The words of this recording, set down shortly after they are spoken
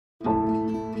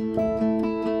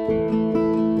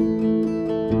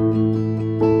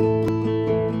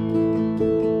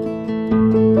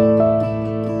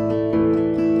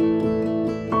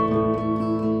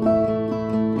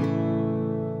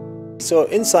So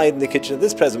inside in the kitchen at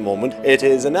this present moment, it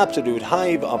is an absolute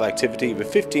hive of activity with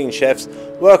 15 chefs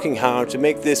working hard to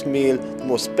make this meal the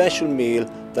most special meal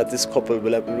that this couple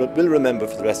will remember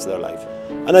for the rest of their life.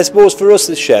 And I suppose for us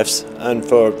as chefs, and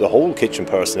for the whole kitchen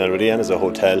personnel really, and as a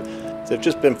hotel, they've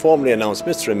just been formally announced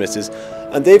Mr. and Mrs.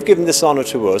 and they've given this honour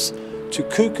to us to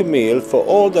cook a meal for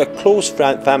all their close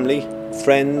family,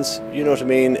 friends, you know what I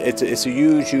mean. It's a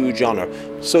huge honour.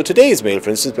 So today's meal, for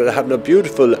instance, we're having a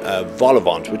beautiful vol au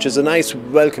vent, which is a nice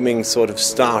welcoming sort of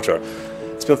starter.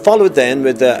 It's been followed then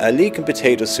with a leek and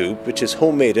potato soup, which is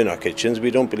homemade in our kitchens.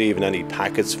 We don't believe in any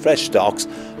packets, fresh stocks,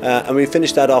 and we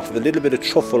finish that off with a little bit of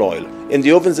truffle oil. In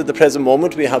the ovens at the present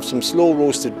moment we have some slow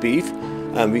roasted beef,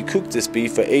 and we cook this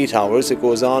beef for 8 hours. It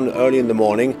goes on early in the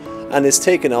morning and is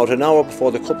taken out an hour before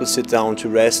the couple sit down to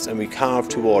rest, and we carve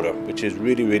to order, which is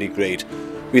really great.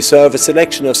 We serve a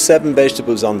selection of 7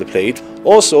 vegetables on the plate.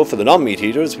 Also, for the non-meat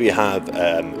eaters, we have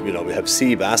we have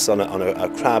sea bass on a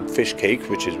crab fish cake,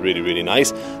 which is really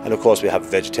nice. And of course, we have a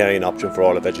vegetarian option for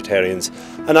all the vegetarians.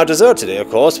 And our dessert today, of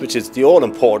course, which is the all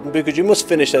important, because you must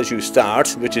finish as you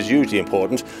start, which is hugely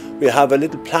important. We have a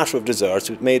little platter of desserts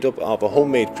made up of a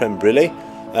homemade creme brulee,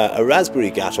 a raspberry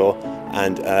gateau,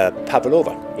 and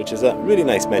pavlova, which is a really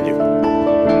nice menu.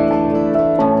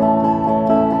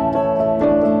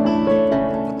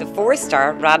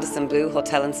 Four-star Radisson Blu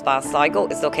Hotel and Spa Sligo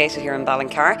is located here in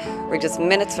Ballincar. We're just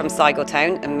minutes from Sligo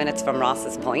town and minutes from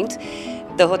Ross's Point.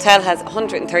 The hotel has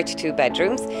 132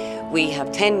 bedrooms. We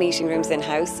have 10 meeting rooms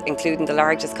in-house, including the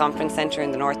largest conference centre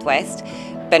in the northwest,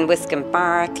 Ben Whiskin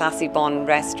Bar, Classy Bun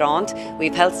Restaurant. We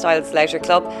have Health Styles Leisure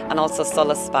Club and also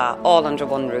Solace Spa, all under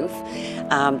one roof.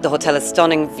 The hotel has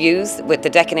stunning views with the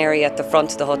decking area at the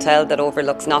front of the hotel that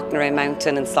overlooks Knocknarea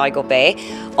Mountain and Sligo Bay.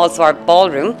 Also our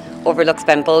ballroom overlooks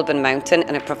Benbulben Mountain,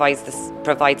 and it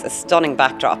provides a stunning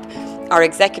backdrop. Our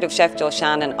executive chef Joe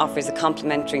Shannon offers a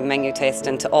complimentary menu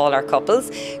tasting to all our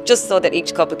couples, just so that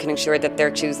each couple can ensure that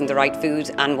they're choosing the right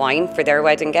food and wine for their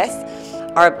wedding guests.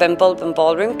 Our Benbulben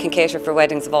ballroom can cater for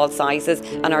weddings of all sizes,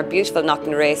 and our beautiful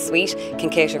Knocknarea suite can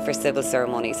cater for civil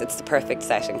ceremonies. It's the perfect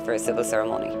setting for a civil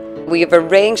ceremony. We have a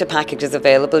range of packages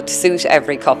available to suit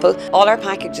every couple. All our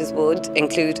packages would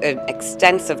include an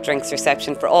extensive drinks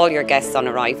reception for all your guests on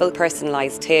arrival,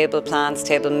 personalised table plans,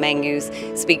 table menus,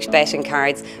 speech betting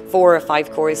cards, 4 or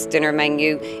 5 course dinner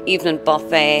menu, evening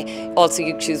buffet. Also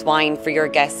you choose wine for your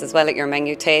guests as well at your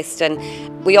menu tasting.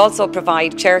 We also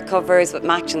provide chair covers with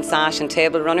matching sash and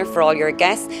table runner for all your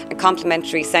guests, and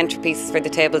complimentary centrepieces for the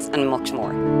tables, and much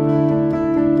more.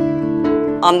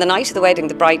 On the night of the wedding,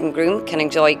 the bride and groom can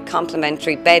enjoy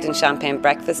complimentary bed and champagne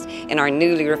breakfast in our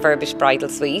newly refurbished bridal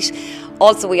suite.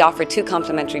 Also, we offer 2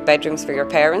 complimentary bedrooms for your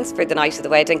parents for the night of the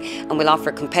wedding, and we'll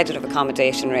offer competitive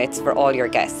accommodation rates for all your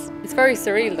guests. It's very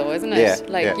surreal though, isn't it?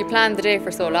 Yeah, You planned the day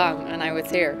for so long, and now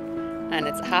it's here. And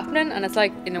it's happening, and it's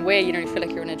like, in a way, you know, you feel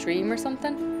like you're in a dream or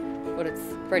something, but it's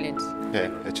brilliant. Yeah,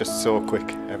 it's just so quick.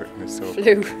 Everything is so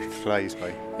Flew. flies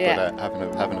by. Yeah. But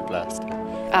having a blast.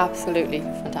 Absolutely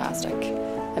fantastic.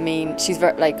 I mean, she's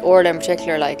very, like, Orla in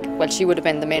particular, like, well, she would have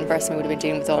been the main person we would have been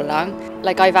dealing with all along.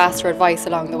 Like, I've asked her advice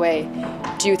along the way.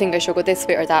 Do you think I should go this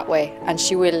way or that way? And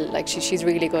she will, like, she's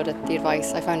really good at the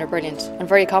advice. I found her brilliant and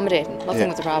very accommodating. Nothing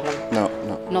was a problem. No.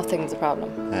 Nothing was a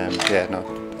problem. Yeah,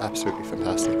 no, absolutely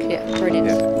fantastic. Yeah, brilliant.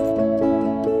 Yeah.